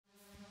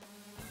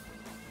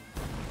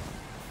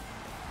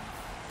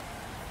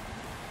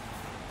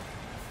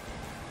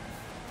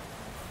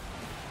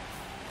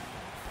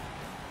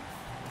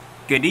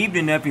Good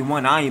evening,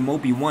 everyone. I am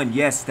Obi-Wan.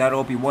 Yes, that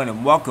Obi-Wan,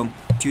 and welcome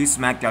to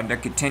SmackDown. The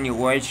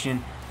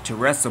continuation to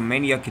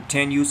WrestleMania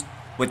continues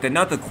with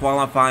another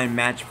qualifying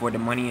match for the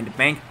Money in the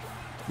Bank.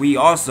 We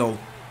also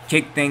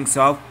kick things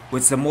off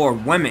with some more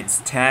women's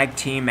tag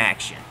team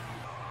action.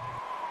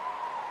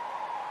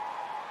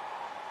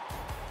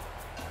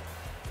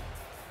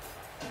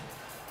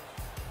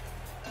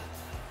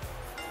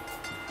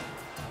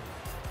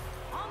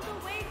 On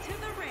the way to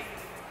the ring,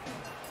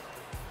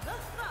 the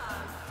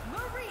Thug,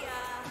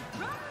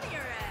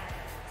 Ramirez,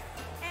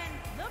 and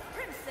the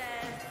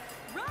Princess,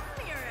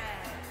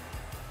 Ramirez.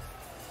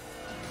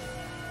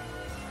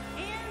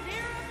 And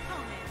their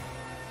opponents,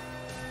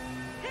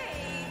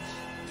 Paige,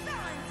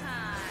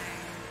 Valentine,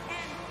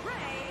 and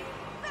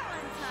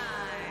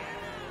Valentine,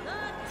 the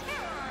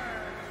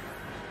Terror.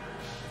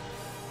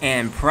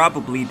 And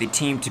probably the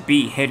team to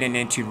beat heading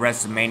into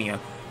WrestleMania,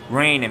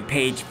 Raine and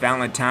Paige,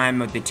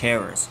 Valentine of the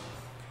Terrors.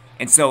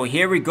 And so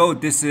here we go.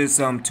 This is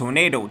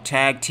tornado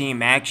tag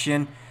team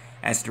action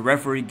as the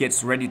referee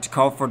gets ready to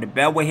call for the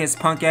bell with his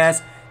punk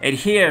ass. And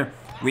here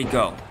we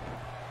go.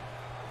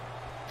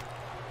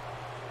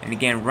 And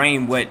again,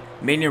 Raine with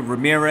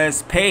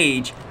Ramirez,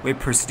 Paige with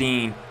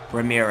Pristine,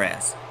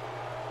 Ramirez.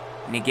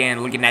 And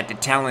again, looking at the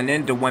talent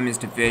in the women's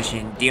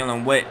division,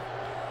 dealing with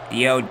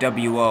the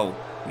LWO.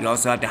 We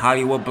also have the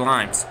Hollywood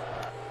Blondes.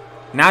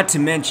 Not to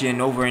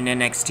mention over in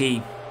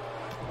NXT,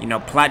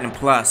 Platinum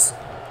Plus,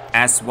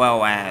 as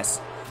well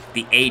as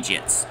the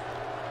Agents.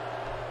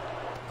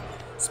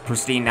 It's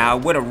Pristine now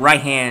with a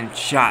right hand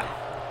shot.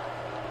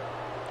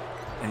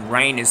 And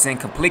Raine is in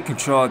complete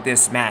control of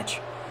this match.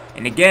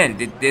 And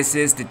again, this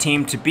is the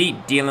team to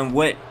beat, dealing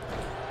with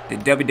the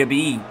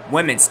WWE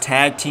Women's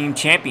Tag Team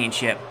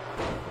Championship.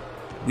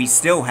 We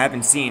still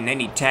haven't seen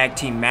any tag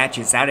team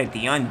matches out of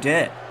the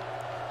Undead.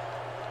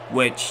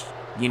 Which,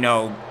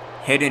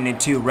 heading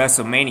into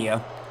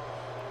WrestleMania,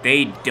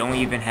 they don't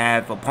even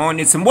have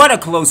opponents. And what a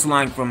close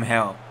line from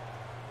hell.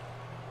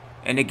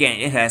 And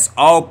again, it has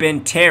all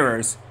been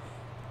terrors.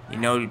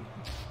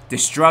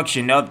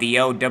 Destruction of the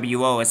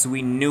LWO as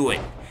we knew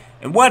it.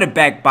 And what a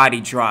back body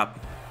drop.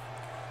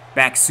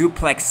 Back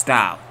suplex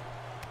style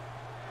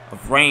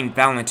of Raine,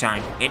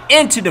 Valentine, and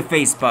into the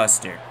face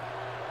buster.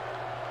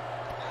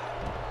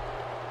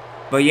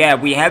 But yeah,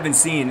 we haven't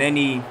seen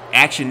any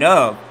action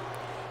of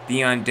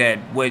the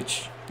Undead,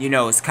 which,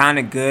 is kind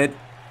of good.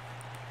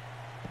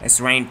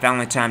 As Raine,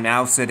 Valentine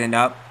now setting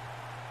up.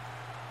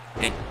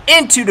 And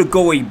into the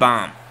Goey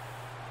Bomb.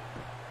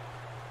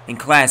 And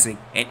classic.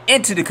 And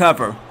into the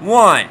cover.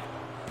 1,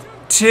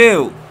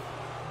 2.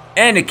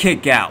 And a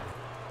kick out.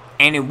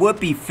 And it would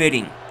be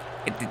fitting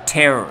if the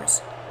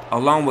Terrors,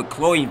 along with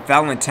Chloe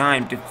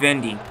Valentine,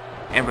 defending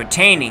and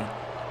retaining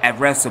at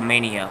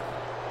WrestleMania.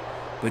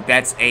 But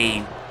that's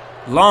a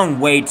long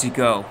way to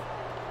go.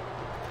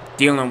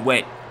 Dealing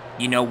with,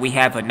 we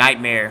have a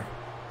nightmare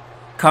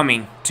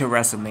coming to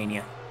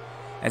WrestleMania.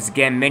 As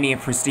again, Minnie and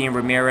Pristine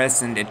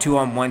Ramirez in the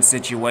 2-on-1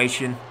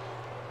 situation.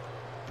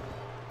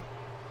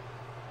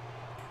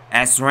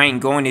 As Raine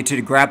going into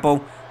the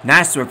grapple.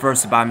 Nice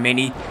reversal by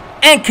Minnie.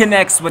 And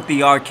connects with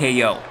the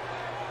RKO.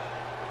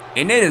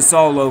 And it is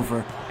all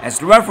over as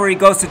the referee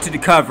goes into the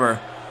cover.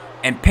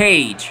 And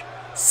Paige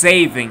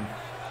saving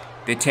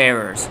the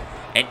Terrors.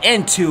 And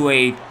into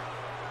a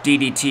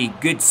DDT.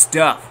 Good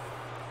stuff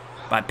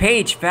by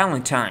Paige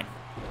Valentine.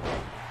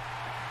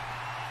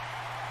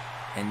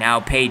 And now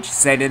Paige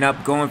setting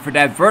up, going for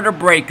that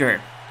vertebreaker.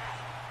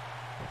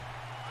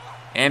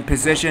 And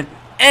position,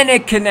 and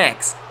it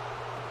connects.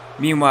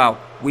 Meanwhile,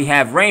 we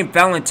have Raine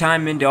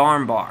Valentine in the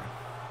armbar.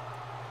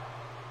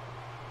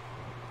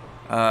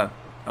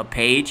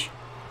 Paige?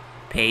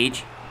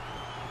 Paige?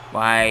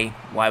 Why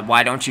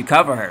don't you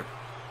cover her?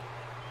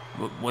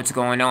 What's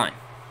going on?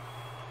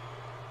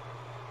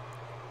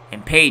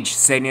 And Paige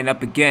setting it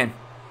up again.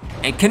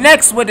 And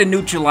connects with a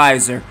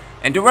neutralizer.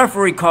 And the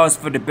referee calls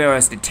for the bell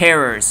as the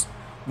Terrors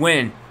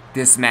win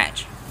this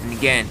match. And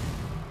again,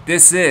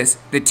 this is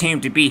the team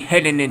to be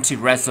heading into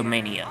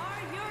WrestleMania. Are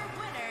your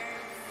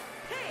winners,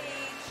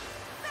 Paige,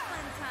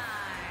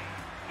 Valentine,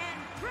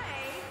 and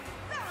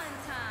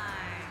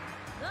Valentine,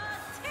 the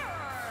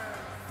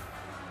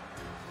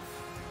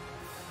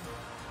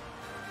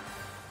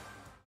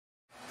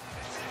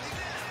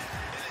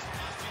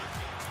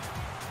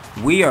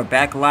Terror. We are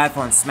back live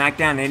on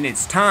SmackDown, and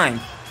it's time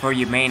for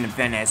your main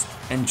event as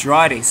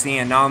Andrade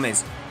Cien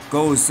Almas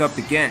goes up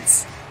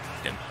against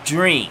the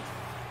Dream.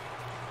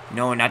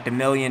 No, not the $1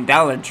 Million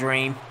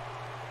Dream.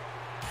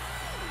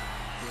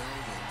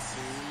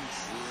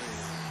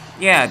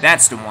 Yeah,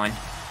 that's the one.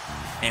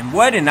 And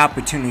what an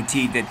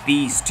opportunity that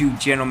these two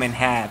gentlemen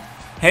have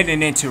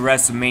heading into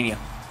WrestleMania.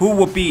 Who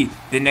will be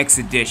the next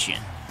edition?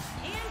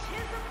 And his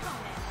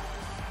opponent,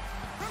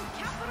 from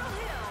Capitol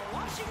Hill,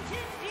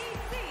 Washington,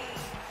 D.C.,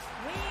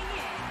 weighing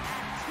in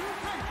at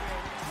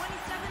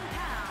 227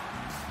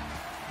 pounds,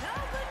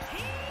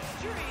 Velveteen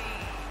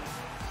Dream.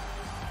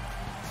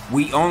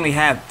 We only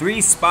have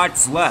 3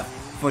 spots left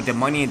for the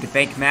Money in the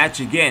Bank match.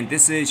 Again,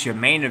 this is your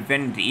main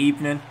event of the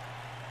evening.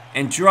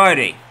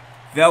 Andrade,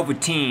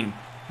 Velveteen,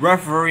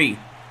 referee,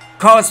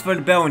 Calls for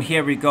the bell, and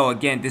here we go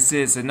again. This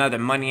is another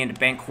Money in the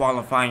Bank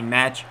qualifying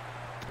match.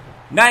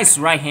 Nice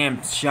right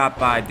hand shot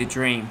by the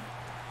Dream.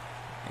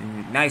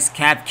 And nice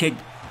calf kick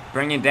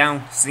bringing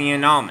down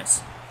Cien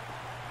Almas.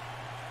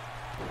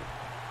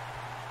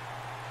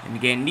 And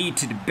again, knee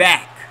to the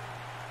back.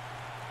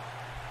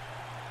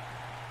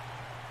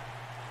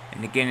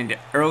 And again, in the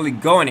early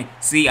going.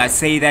 See, I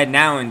say that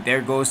now, and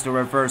there goes the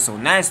reversal.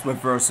 Nice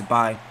reversal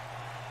by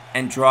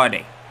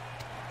Andrade.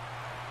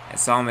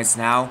 That's Almas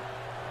now.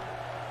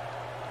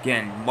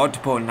 Again,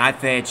 multiple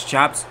knife edge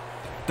chops.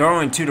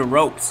 Throwing to the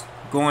ropes.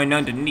 Going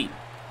underneath.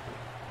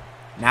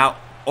 Now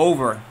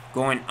over.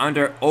 Going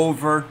under,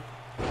 over.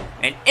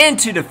 And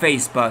into the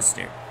face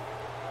buster.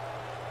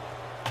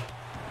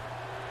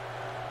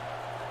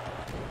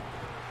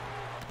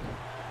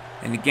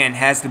 And again,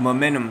 has the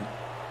momentum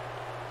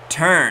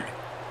turned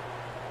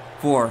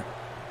for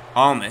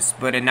Almas.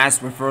 But a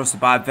nice reversal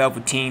by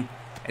Velveteen.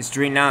 As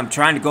Dream now, I'm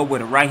trying to go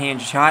with a right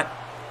hand shot.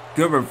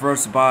 Good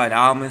reversal by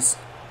Almas.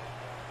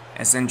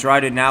 As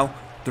Andrade now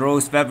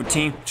throws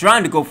Velveteen.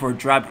 Trying to go for a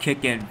drop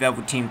kick, and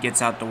Velveteen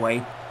gets out the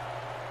way.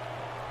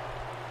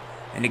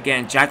 And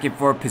again, jockeying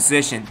for a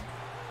position.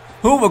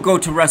 Who will go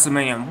to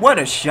WrestleMania? What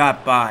a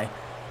shot by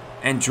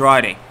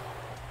Andrade.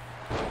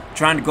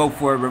 Trying to go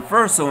for a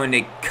reversal, and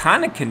they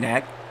kind of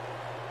connect.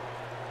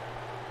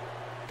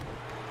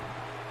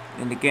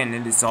 And again,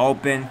 it is all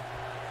been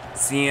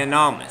Cien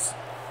Almas.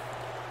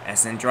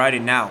 As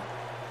Andrade now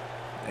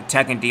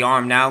attacking the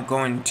arm now,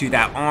 going to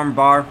that arm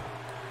bar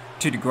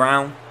to the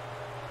ground.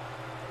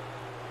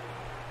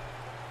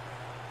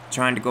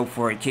 Trying to go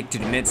for a kick to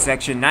the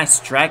midsection. Nice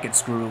dragon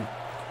screw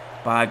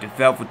by the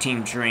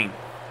Velveteen Dream.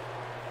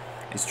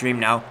 As Dream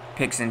now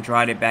picks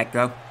Andrade back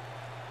up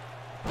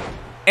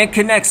and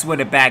connects with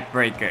a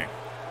backbreaker.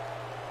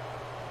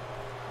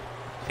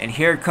 And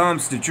here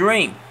comes the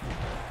Dream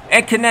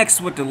and connects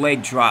with the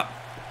leg drop.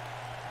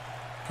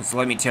 Because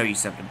let me tell you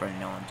something, Brandon.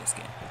 No, I'm just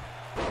kidding.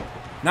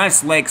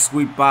 Nice leg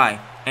sweep by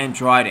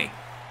Andrade.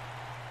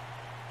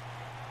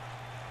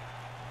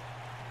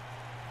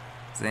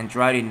 So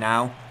Andrade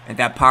now in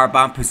that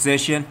powerbomb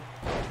position.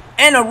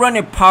 And a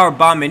running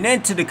powerbomb and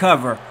into the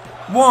cover.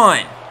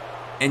 One.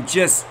 And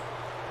just,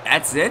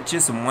 that's it.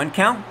 Just a one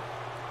count.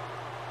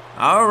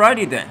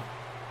 Alrighty then.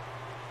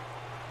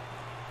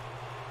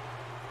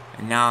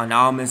 And now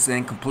Almas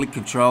in complete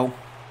control.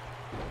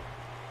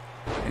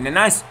 And a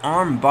nice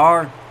arm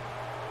bar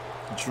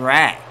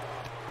drag.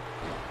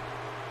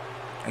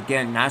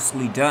 Again,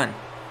 nicely done.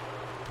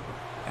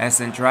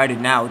 As Andrade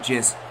now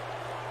just,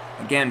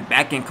 again,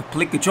 back in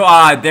complete control.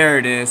 Ah, there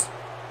it is.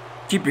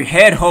 Keep your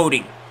head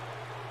holding.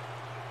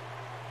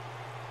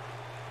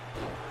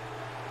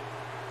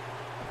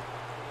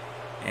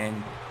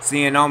 And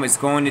Cien Almas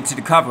going into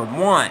the cover.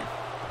 One.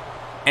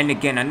 And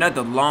again,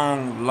 another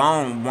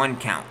long one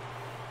count.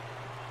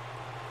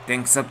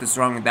 Think something's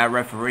wrong with that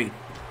referee.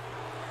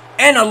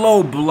 And a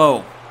low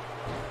blow.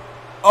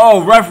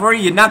 Oh,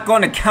 referee, you're not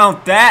going to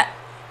count that?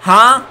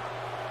 Huh?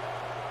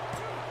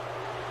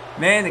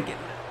 Man, again.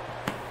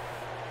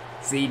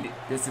 See,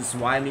 this is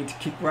why I need to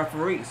kick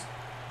referees.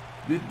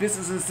 This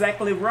is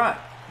exactly right.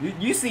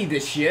 You see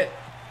this shit.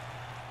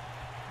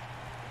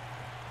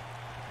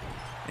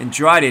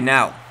 Andrade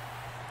now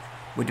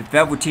with the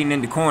Velveteen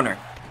in the corner.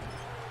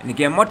 And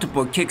again,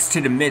 multiple kicks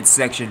to the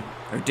midsection.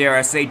 Or dare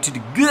I say, to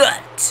the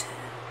gut.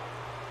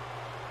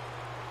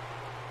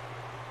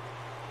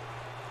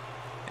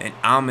 And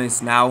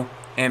Almas now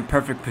in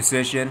perfect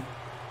position.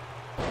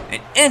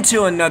 And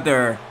into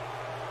another.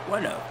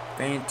 What a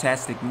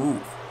fantastic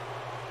move.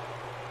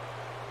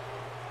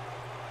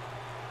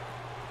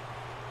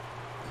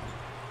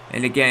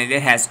 And again,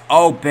 it has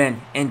all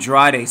been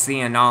Andrade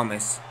Cien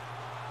Almas.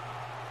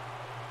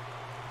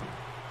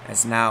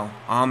 As now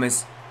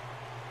Almas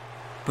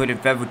putting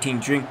Velveteen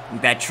Dream in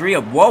that tree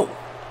of woe.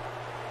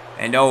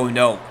 And oh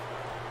no.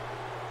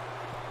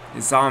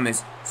 This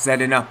Almas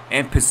setting up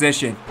in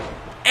position.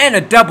 And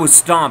a double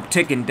stomp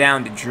taking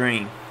down the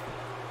Dream.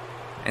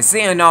 And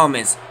Cien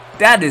Almas,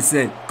 that is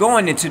it,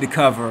 going into the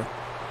cover.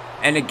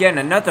 And again,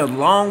 another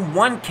long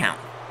one count.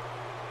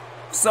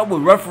 So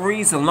with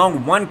referees and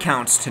long one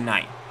counts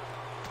tonight.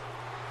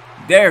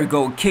 There we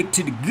go, kick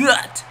to the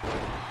gut.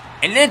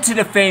 And into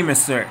the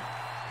famouser.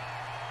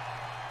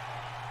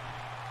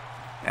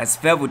 As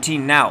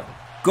Velveteen now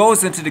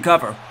goes into the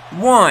cover.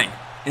 One.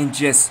 And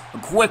just a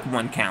quick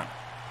one count.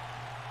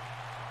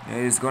 It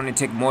is going to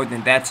take more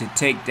than that to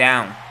take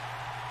down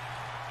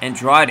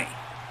Andrade.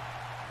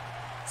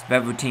 It's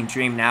Velveteen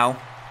Dream now.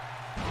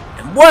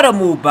 And what a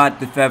move by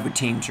the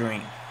Velveteen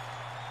Dream.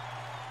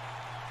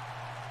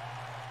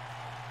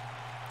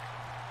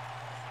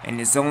 And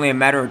it's only a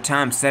matter of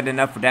time setting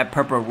up for that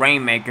purple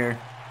Rainmaker.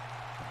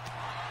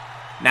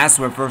 Nice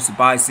reversal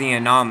by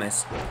Cien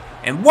Almas.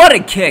 And what a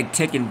kick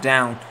taking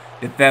down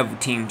the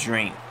Velveteen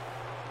Dream.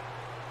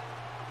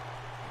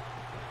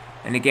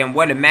 And again,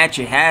 what a match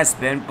it has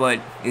been, but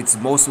it's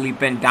mostly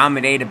been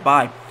dominated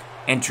by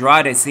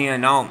Andrade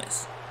Cien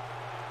Almas.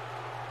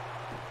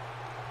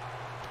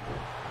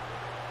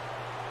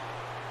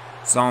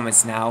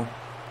 Almas now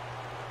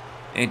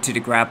into the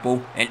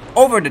grapple and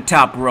over the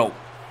top rope.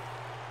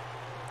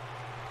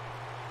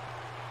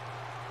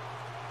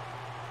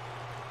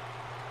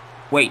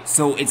 Wait,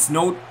 so it's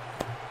no...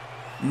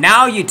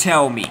 Now you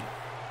tell me.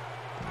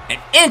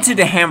 And into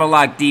the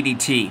hammerlock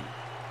DDT.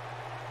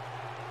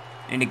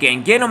 And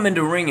again, get him in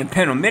the ring and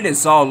pin him. It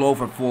is all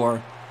over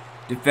for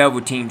the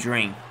Velveteen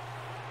Dream.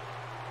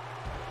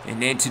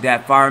 And into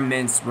that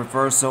fireman's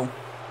reversal.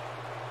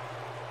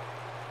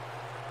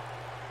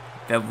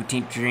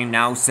 Velveteen Dream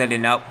now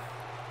setting up.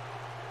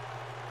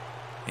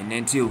 And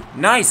into...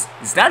 Nice!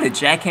 Is that a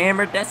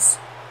jackhammer? That's...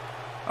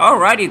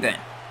 Alrighty then.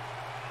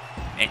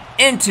 And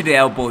into the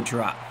elbow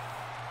drop.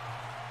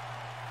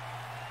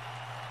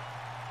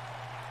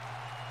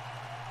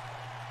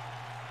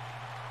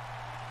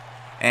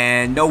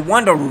 And no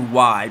wonder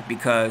why,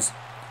 because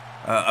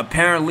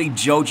apparently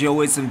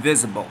JoJo is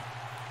invisible.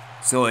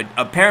 So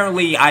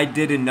apparently I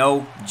didn't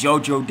know,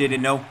 JoJo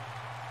didn't know.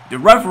 The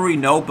referee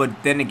know,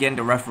 but then again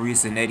the referee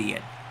is an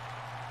idiot.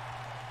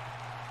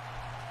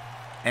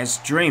 As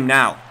Dream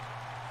now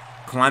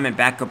climbing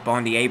back up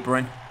on the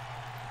apron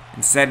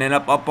and setting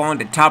up on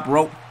the top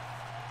rope.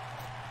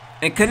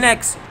 And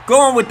connects,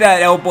 going with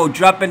that elbow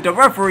drop, and the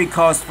referee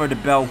calls for the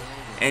bell,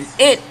 and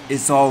it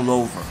is all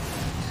over.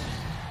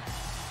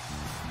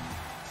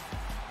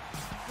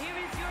 Here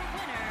is your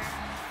winner,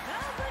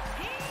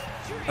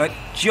 Velveteen Dream.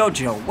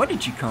 JoJo, where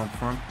did you come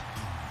from?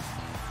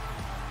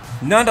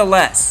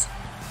 Nonetheless,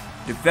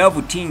 the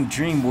Velveteen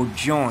Dream will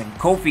join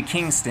Kofi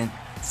Kingston,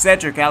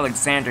 Cedric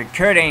Alexander,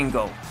 Kurt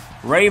Angle,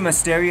 Rey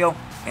Mysterio,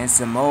 and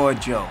Samoa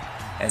Joe.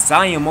 As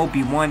I am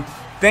Obi-Wan,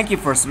 thank you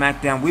for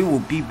SmackDown. We will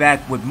be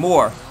back with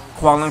more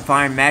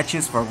qualifying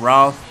matches for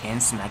Raw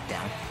and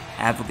SmackDown.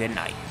 Have a good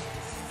night.